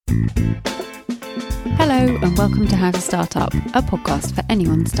Hello and welcome to How to Start Up, a podcast for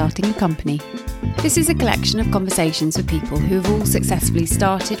anyone starting a company. This is a collection of conversations with people who have all successfully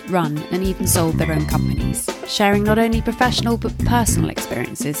started, run and even sold their own companies, sharing not only professional but personal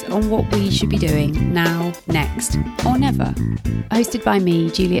experiences on what we should be doing now, next or never. Hosted by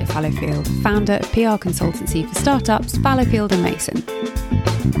me, Juliet Fallowfield, founder of PR consultancy for startups Fallowfield and Mason.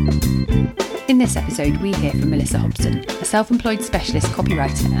 In this episode, we hear from Melissa Hobson, a self-employed specialist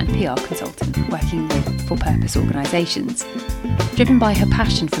copywriter and PR consultant working with for-purpose organisations. Driven by her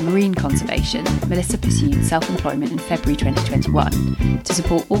passion for marine conservation, Melissa pursued self-employment in February 2021 to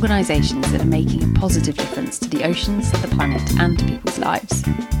support organisations that are making a positive difference to the oceans, the planet and to people's lives.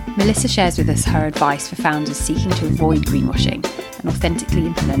 Melissa shares with us her advice for founders seeking to avoid greenwashing and authentically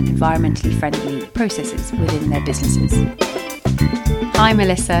implement environmentally friendly processes within their businesses. Hi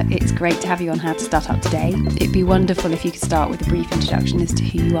Melissa, it's great to have you on How to Start Up today. It'd be wonderful if you could start with a brief introduction as to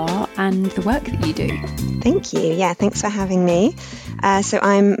who you are and the work that you do. Thank you. Yeah, thanks for having me. So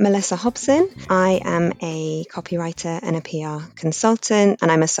I'm Melissa Hobson. I am a copywriter and a PR consultant,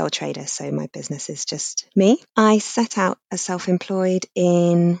 and I'm a sole trader, so my business is just me. I set out as self-employed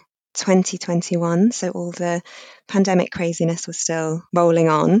in 2021, so all the pandemic craziness was still rolling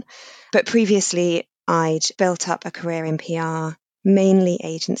on. But previously, I'd built up a career in PR, mainly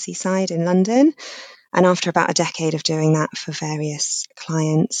agency side in London. And after about a decade of doing that for various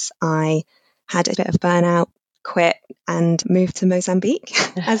clients, I had a bit of burnout, quit and moved to Mozambique,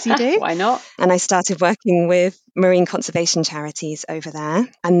 as you do. Why not? And I started working with marine conservation charities over there.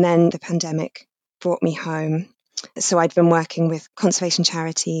 And then the pandemic brought me home. So I'd been working with conservation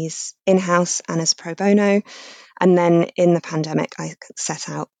charities in-house and as pro bono. And then in the pandemic, I set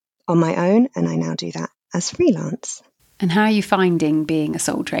out on my own and I now do that as freelance. And how are you finding being a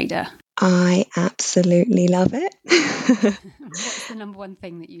sole trader? I absolutely love it. What's the number one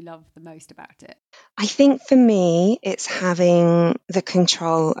thing that you love the most about it? I think for me, it's having the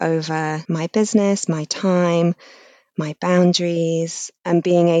control over my business, my time, my boundaries, and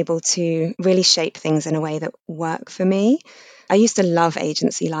being able to really shape things in a way that work for me. I used to love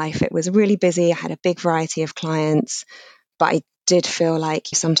agency life. It was really busy. I had a big variety of clients, but I did feel like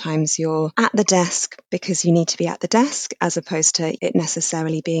sometimes you're at the desk because you need to be at the desk as opposed to it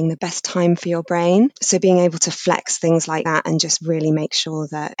necessarily being the best time for your brain. So being able to flex things like that and just really make sure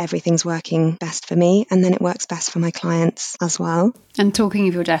that everything's working best for me and then it works best for my clients as well. And talking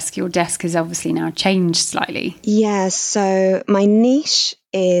of your desk has obviously now changed slightly. Yeah, so my niche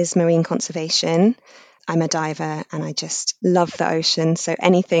is marine conservation. I'm a diver and I just love the ocean. So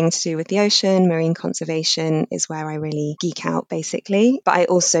anything to do with the ocean, marine conservation is where I really geek out basically. But I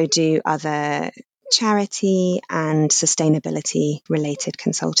also do other charity and sustainability related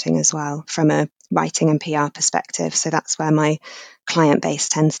consulting as well from a writing and PR perspective. So that's where my client base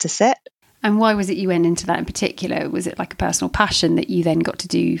tends to sit. And why was it you went into that in particular? Was it like a personal passion that you then got to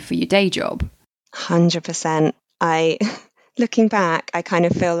do for your day job? 100%. Looking back, I kind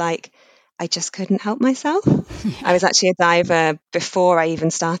of feel like I just couldn't help myself. Yeah. I was actually a diver before I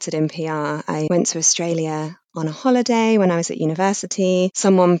even started in PR. I went to Australia on a holiday when I was at university.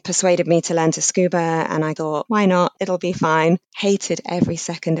 Someone persuaded me to learn to scuba and I thought, why not? It'll be fine. Hated every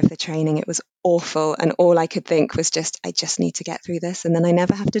second of the training. It was awful. And all I could think was I just need to get through this and then I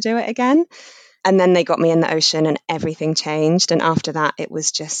never have to do it again. And then they got me in the ocean and everything changed. And after that, it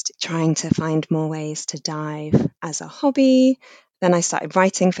was just trying to find more ways to dive as a hobby. Then I started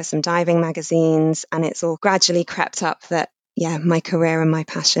writing for some diving magazines and it's all gradually crept up that, yeah, my career and my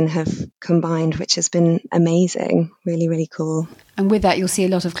passion have combined, which has been amazing. Really, really cool. And with that, you'll see a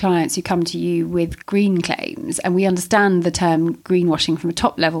lot of clients who come to you with green claims. And we understand the term greenwashing from a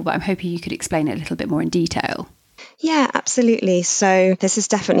top level, but I'm hoping you could explain it a little bit more in detail. Yeah, absolutely. So this is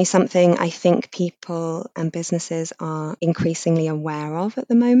definitely something I think people and businesses are increasingly aware of at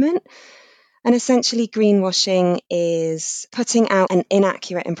the moment. And essentially, greenwashing is putting out an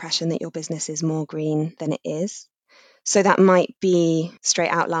inaccurate impression that your business is more green than it is. So that might be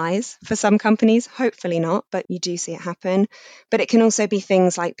straight out lies for some companies, hopefully not, but you do see it happen. But it can also be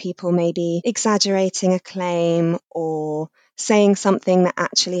things like people maybe exaggerating a claim or saying something that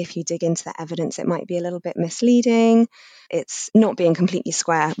actually, if you dig into the evidence, it might be a little bit misleading. It's not being completely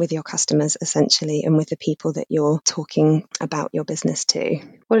square with your customers, essentially, and with the people that you're talking about your business to.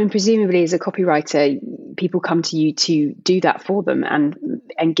 Well, and presumably as a copywriter, people come to you to do that for them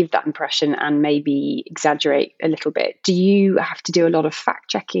and give that impression and maybe exaggerate a little bit. Do you have to do a lot of fact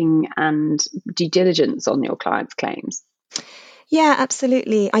checking and due diligence on your clients' claims? Yeah,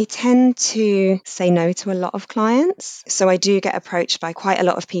 absolutely. I tend to say no to a lot of clients. So I do get approached by quite a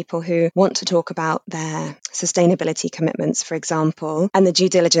lot of people who want to talk about their sustainability commitments, for example. And the due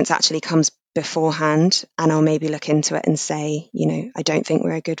diligence actually comes beforehand, and I'll maybe look into it and say, I don't think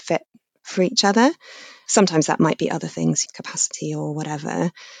we're a good fit for each other. Sometimes that might be other things, capacity or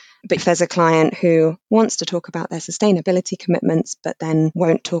whatever. But if there's a client who wants to talk about their sustainability commitments, but then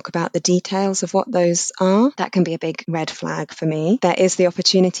won't talk about the details of what those are, that can be a big red flag for me. There is the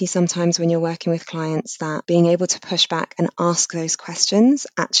opportunity sometimes when you're working with clients that being able to push back and ask those questions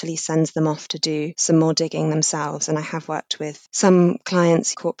actually sends them off to do some more digging themselves. And I have worked with some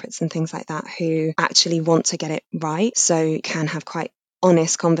clients, corporates and things like that, who actually want to get it right. So can have quite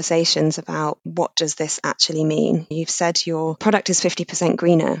honest conversations about what does this actually mean. You've said your product is 50%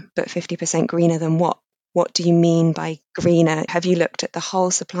 greener, but 50% greener than what? What do you mean by greener? Have you looked at the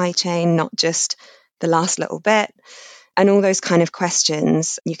whole supply chain, not just the last little bit? And all those kind of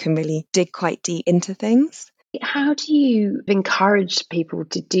questions, you can really dig quite deep into things. How do you encourage people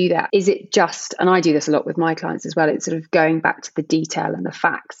to do that? Is it just, and I do this a lot with my clients as well, it's sort of going back to the detail and the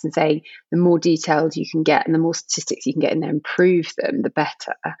facts and saying the more detailed you can get and the more statistics you can get in there and prove them, the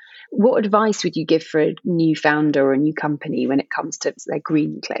better. What advice would you give for a new founder or a new company when it comes to their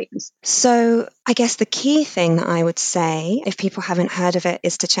green claims? So I guess the key thing that I would say, if people haven't heard of it,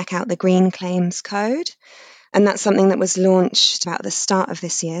 is to check out the Green Claims Code. And that's something that was launched about the start of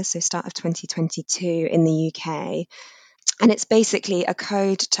this year, so start of 2022 in the UK. And it's basically a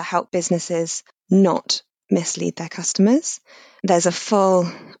code to help businesses not mislead their customers. There's a full,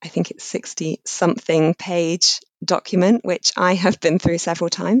 I think it's 60-something page document, which I have been through several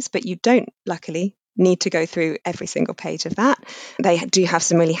times, but you don't, luckily, need to go through every single page of that. They do have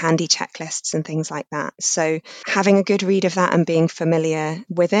some really handy checklists and things like that. So having a good read of that and being familiar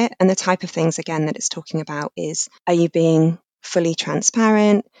with it, and the type of things, again, that it's talking about is, are you being fully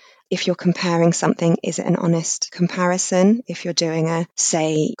transparent? If you're comparing something, is it an honest comparison? If you're doing a,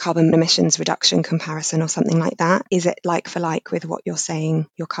 say, carbon emissions reduction comparison or something like that, is it like for like with what you're saying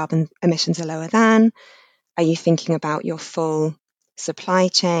your carbon emissions are lower than? Are you thinking about your full supply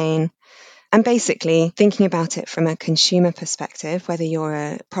chain? And basically thinking about it from a consumer perspective, whether you're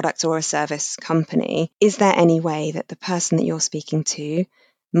a product or a service company, is there any way that the person that you're speaking to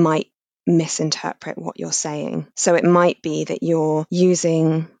might misinterpret what you're saying? So it might be that you're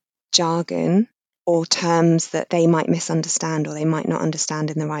using jargon or terms that they might misunderstand or they might not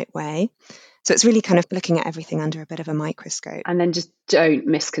understand in the right way. So it's really kind of looking at everything under a bit of a microscope. And then just don't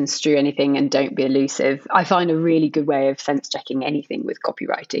misconstrue anything and don't be elusive. I find a really good way of sense checking anything with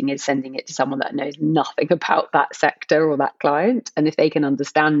copywriting is sending it to someone that knows nothing about that sector or that client. And if they can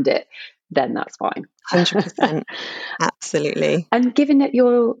understand it, then that's fine. 100%. Absolutely. And given that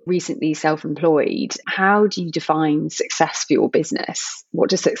you're recently self-employed, how do you define success for your business? What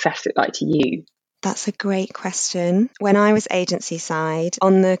does success look like to you? That's a great question. When I was agency side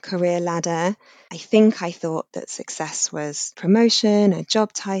on the career ladder, I think I thought that success was promotion, a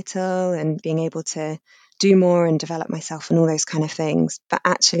job title, and being able to do more and develop myself and all those kind of things. But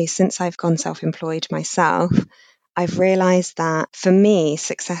actually, since I've gone self-employed myself, I've realized that for me,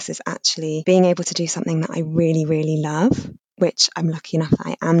 success is actually being able to do something that I really, really love, which I'm lucky enough that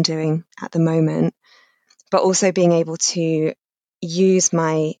I am doing at the moment, but also being able to use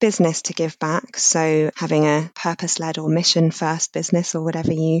my business to give back. So having a purpose-led or mission-first business or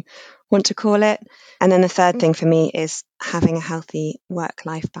whatever you want to call it. And then the third thing for me is having a healthy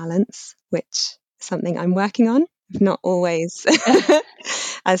work-life balance, which is something I'm working on. Not always,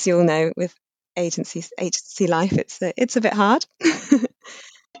 as you all know, with agency life, it's a bit hard.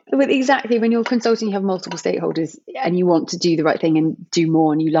 Well, exactly. When you're consulting, you have multiple stakeholders and you want to do the right thing and do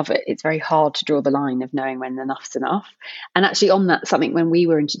more and you love it. It's very hard to draw the line of knowing when enough's enough. And actually on that, something when we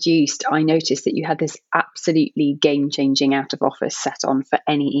were introduced, I noticed that you had this absolutely game-changing out of office set on for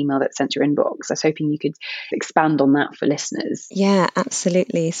any email that's sent to your inbox. I was hoping you could expand on that for listeners. Yeah,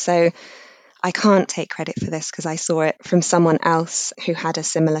 absolutely. So I can't take credit for this because I saw it from someone else who had a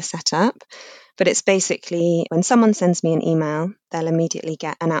similar setup. But it's basically when someone sends me an email, they'll immediately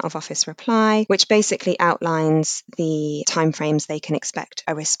get an out-of-office reply, which basically outlines the timeframes they can expect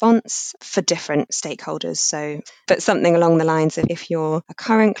a response for different stakeholders. So, but something along the lines of if you're a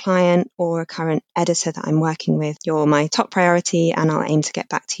current client or a current editor that I'm working with, you're my top priority and I'll aim to get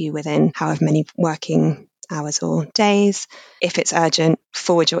back to you within however many working hours or days. If it's urgent,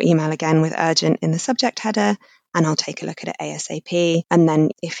 forward your email again with urgent in the subject header and I'll take a look at it ASAP. And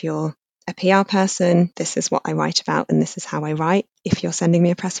then if you're a PR person, this is what I write about and this is how I write. If you're sending me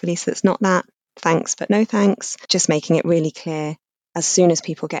a press release that's not that, thanks but no thanks. Just making it really clear as soon as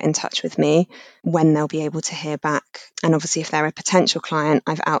people get in touch with me, when they'll be able to hear back. And obviously, if they're a potential client,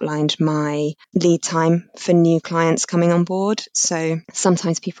 I've outlined my lead time for new clients coming on board. So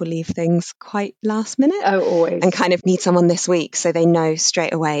sometimes people leave things quite last minute. Oh, always. And kind of need someone this week. So they know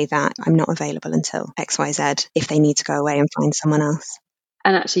straight away that I'm not available until XYZ if they need to go away and find someone else.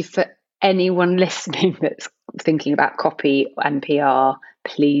 And actually, for anyone listening that's thinking about copy and PR,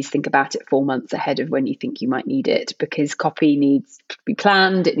 please think about it 4 months ahead of when you think you might need it, because copy needs to be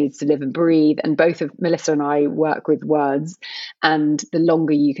planned, it needs to live and breathe. And both of Melissa and I work with words, and the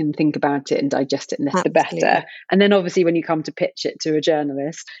longer you can think about it and digest it, the better. And then obviously when you come to pitch it to a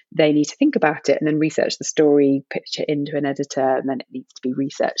journalist, they need to think about it and then research the story, pitch it into an editor, and then it needs to be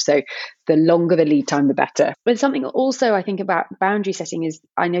researched. So the longer the lead time, the better. But something also I think about boundary setting is,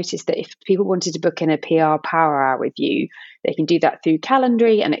 I noticed that if people wanted to book in a PR power hour with you, they can do that through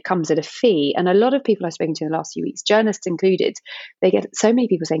Calendly, and it comes at a fee. And a lot of people I've spoken to in the last few weeks, journalists included, they get so many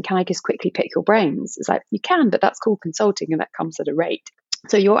people saying, can I just quickly pick your brains? It's like, you can, but that's called consulting, and that comes at a rate.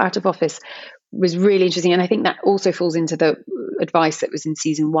 So your out of office was really interesting. And I think that also falls into the advice that was in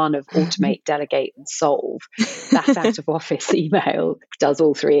season 1 of automate, delegate and solve. That out of office email does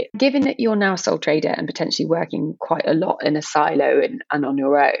all three. Given that you're now a sole trader and potentially working quite a lot in a silo and on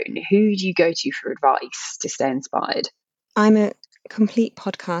your own, who do you go to for advice to stay inspired? I'm a complete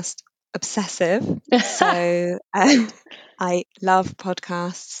podcast obsessive. So I love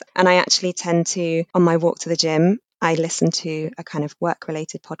podcasts, and I actually tend to, on my walk to the gym, I listen to a kind of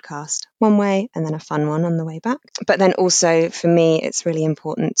work-related podcast one way and then a fun one on the way back. But then also for me, it's really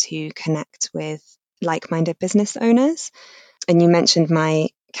important to connect with like-minded business owners. And you mentioned my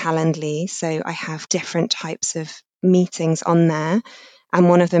Calendly. So I have different types of meetings on there. And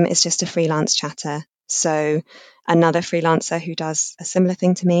one of them is just a freelance chatter. So another freelancer who does a similar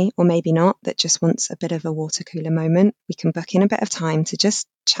thing to me, or maybe not, that just wants a bit of a water cooler moment, we can book in a bit of time to just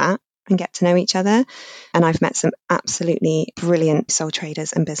chat and get to know each other. And I've met some absolutely brilliant sole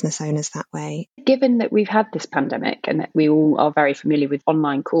traders and business owners that way. Given that we've had this pandemic and that we all are very familiar with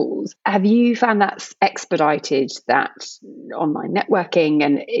online calls, have you found that's expedited that online networking,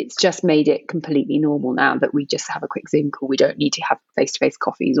 and it's just made it completely normal now that we just have a quick Zoom call? We don't need to have face-to-face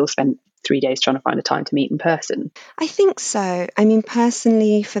coffees or spend 3 days trying to find a time to meet in person. I think so. I mean,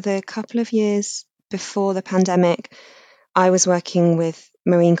 personally, for the couple of years before the pandemic, I was working with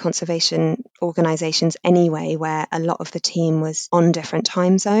marine conservation organisations anyway, where a lot of the team was on different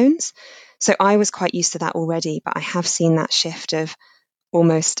time zones. So I was quite used to that already, but I have seen that shift of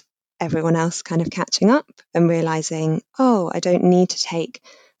almost everyone else kind of catching up and realising, oh, I don't need to take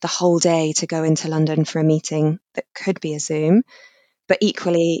the whole day to go into London for a meeting that could be a Zoom. But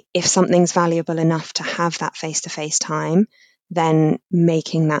equally, if something's valuable enough to have that face-to-face time, then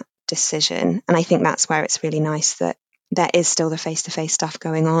making that decision. And I think that's where it's really nice that there is still the face-to-face stuff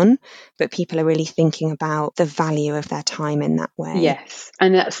going on, but people are really thinking about the value of their time in that way. Yes.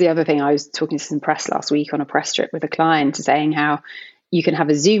 And that's the other thing. I was talking to some press last week on a press trip with a client, saying how you can have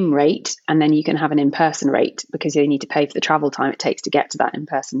a Zoom rate and then you can have an in-person rate, because you need to pay for the travel time it takes to get to that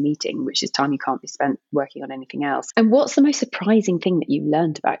in-person meeting, which is time you can't be spent working on anything else. And what's the most surprising thing that you've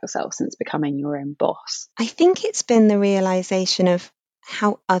learned about yourself since becoming your own boss? I think it's been the realization of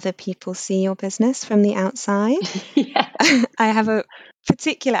how other people see your business from the outside. Yeah. I have a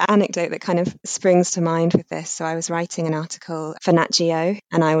particular anecdote that kind of springs to mind with this. So I was writing an article for Nat Geo,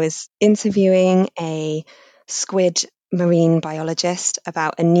 and I was interviewing a squid marine biologist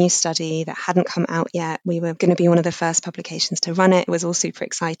about a new study that hadn't come out yet. We were going to be one of the first publications to run it. It was all super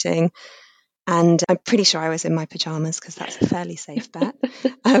exciting. And I'm pretty sure I was in my pajamas, because that's a fairly safe bet,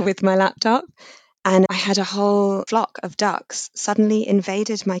 with my laptop. And I had a whole flock of ducks suddenly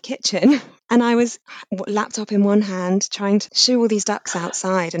invaded my kitchen. And I was, laptop in one hand, trying to shoo all these ducks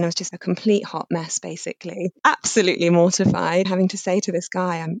outside. And it was just a complete hot mess, basically. Absolutely mortified, having to say to this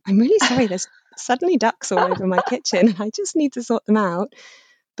guy, I'm really sorry, there's suddenly ducks all over my kitchen. I just need to sort them out.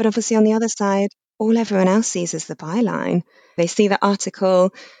 But obviously on the other side, all everyone else sees is the byline. They see the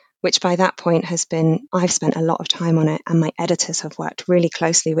article, which by that point I've spent a lot of time on it, and my editors have worked really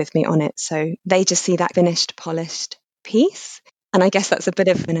closely with me on it. So they just see that finished, polished piece. And I guess that's a bit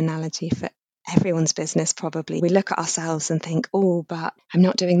of an analogy for everyone's business, probably. We look at ourselves and think, oh, but I'm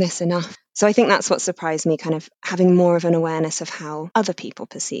not doing this enough. So I think that's what surprised me, kind of having more of an awareness of how other people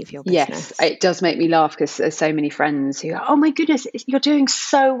perceive your business. Yes, it does make me laugh, because there's so many friends who go, oh my goodness, you're doing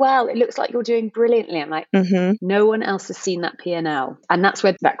so well. It looks like you're doing brilliantly. I'm like, No one else has seen that P&L. And that's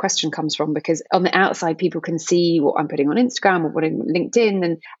where that question comes from, because on the outside, people can see what I'm putting on Instagram or what I'm on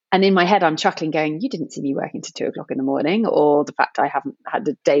LinkedIn. And in my head, I'm chuckling going, you didn't see me working to 2:00 in the morning, or the fact I haven't had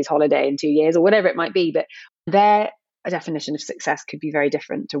a day's holiday in 2 years, or whatever it might be. But they're definition of success could be very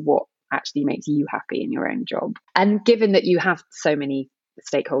different to what actually makes you happy in your own job. And given that you have so many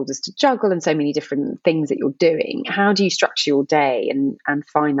stakeholders to juggle and so many different things that you're doing, how do you structure your day and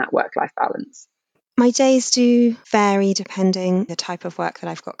find that work-life balance? My days do vary depending the type of work that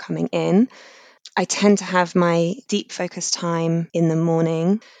I've got coming in. I tend to have my deep focus time in the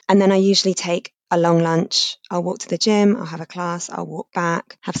morning, and then I usually take a long lunch. I'll walk to the gym, I'll have a class, I'll walk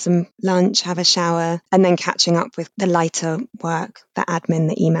back, have some lunch, have a shower, and then catching up with the lighter work, the admin,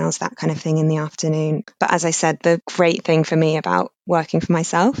 the emails, that kind of thing in the afternoon. But as I said, the great thing for me about working for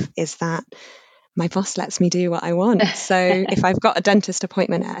myself is that my boss lets me do what I want. So if I've got a dentist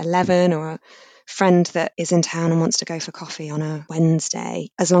appointment at 11 or a friend that is in town and wants to go for coffee on a Wednesday,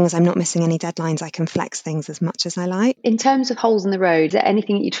 as long as I'm not missing any deadlines, I can flex things as much as I like. In terms of holes in the road, is there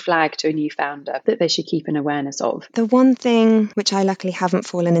anything that you'd flag to a new founder that they should keep an awareness of? The one thing which I luckily haven't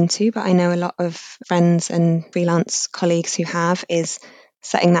fallen into, but I know a lot of friends and freelance colleagues who have, is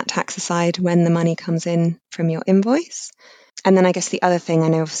setting that tax aside when the money comes in from your invoice. And then I guess the other thing, I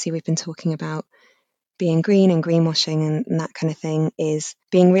know obviously we've been talking about being green and greenwashing and that kind of thing, is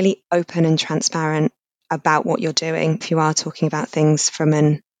being really open and transparent about what you're doing. If you are talking about things from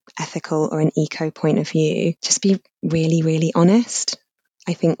an ethical or an eco point of view, just be really, really honest.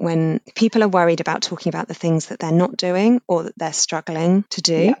 I think when people are worried about talking about the things that they're not doing or that they're struggling to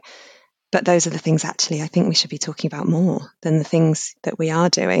do, but those are the things actually I think we should be talking about more than the things that we are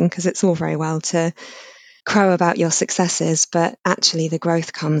doing, because it's all very well to crow about your successes, but actually the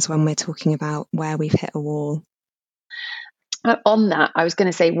growth comes when we're talking about where we've hit a wall. On that, I was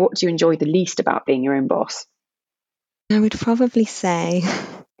going to say, what do you enjoy the least about being your own boss? I would probably say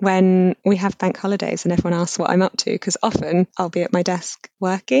when we have bank holidays and everyone asks what I'm up to, because often I'll be at my desk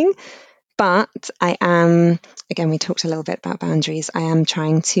working, but I am, again, we talked a little bit about boundaries. I am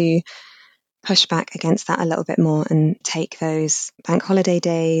trying to push back against that a little bit more and take those bank holiday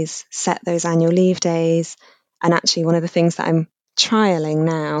days, set those annual leave days. And actually one of the things that I'm trialing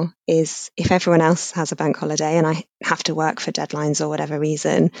now is if everyone else has a bank holiday and I have to work for deadlines or whatever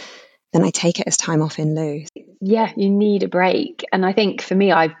reason, then I take it as time off in lieu. Yeah, you need a break. And I think for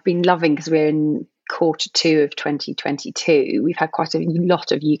me, I've been loving, because we're in Q2 of 2022, we've had quite a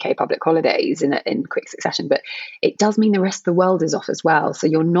lot of UK public holidays in quick succession, but it does mean the rest of the world is off as well. So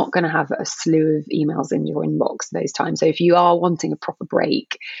you're not going to have a slew of emails in your inbox those times. So if you are wanting a proper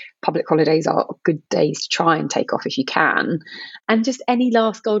break, public holidays are good days to try and take off if you can. And just any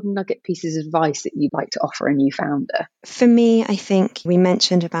last golden nugget pieces of advice that you'd like to offer a new founder? For me, I think we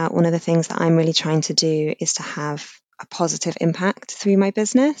mentioned about one of the things that I'm really trying to do is to have a positive impact through my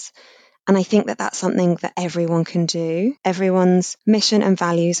business. And I think that that's something that everyone can do. Everyone's mission and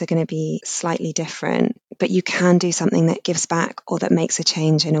values are going to be slightly different, but you can do something that gives back or that makes a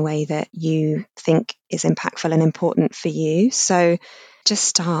change in a way that you think is impactful and important for you. So just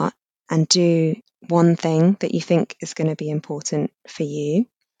start and do one thing that you think is going to be important for you.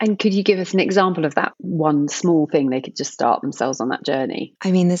 And could you give us an example of that one small thing they could just start themselves on that journey?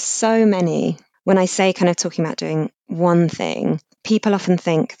 I mean, there's so many. When I say kind of talking about doing one thing, people often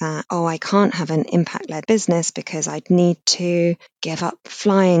think that, oh, I can't have an impact-led business because I'd need to give up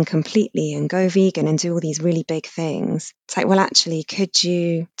flying completely and go vegan and do all these really big things. It's like, well, actually, could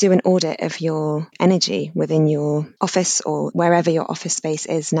you do an audit of your energy within your office or wherever your office space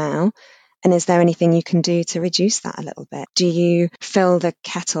is now? And is there anything you can do to reduce that a little bit? Do you fill the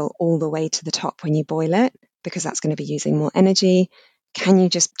kettle all the way to the top when you boil it? Because that's going to be using more energy. Can you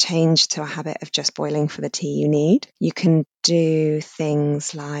just change to a habit of just boiling for the tea you need? You can do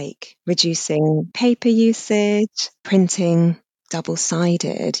things like reducing paper usage, printing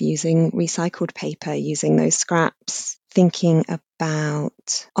double-sided, using recycled paper, using those scraps. Thinking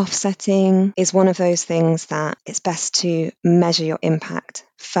about offsetting is one of those things that it's best to measure your impact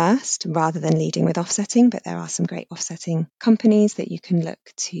first rather than leading with offsetting, but there are some great offsetting companies that you can look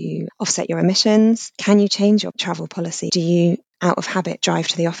to offset your emissions. Can you change your travel policy? Do you, out of habit, drive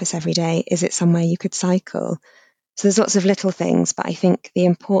to the office every day? Is it somewhere you could cycle? So there's lots of little things, but I think the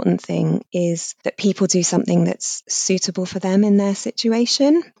important thing is that people do something that's suitable for them in their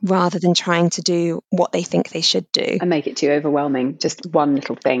situation rather than trying to do what they think they should do. And make it too overwhelming, just one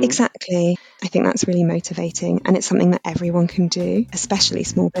little thing. Exactly. I think that's really motivating, and it's something that everyone can do, especially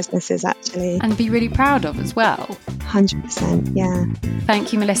small businesses actually. And be really proud of as well. 100%, yeah.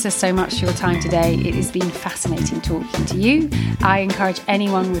 Thank you, Melissa, so much for your time today. It has been fascinating talking to you. I encourage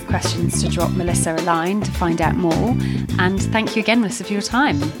anyone with questions to drop Melissa a line to find out more. And thank you again, Melissa, for your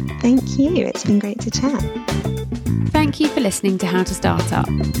time. Thank you. It's been great to chat. Thank you for listening to How to Start Up.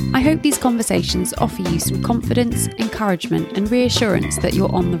 I hope these conversations offer you some confidence, encouragement and reassurance that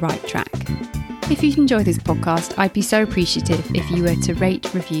you're on the right track. If you enjoy this podcast, I'd be so appreciative if you were to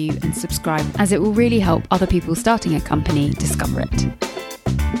rate, review and subscribe, as it will really help other people starting a company discover it.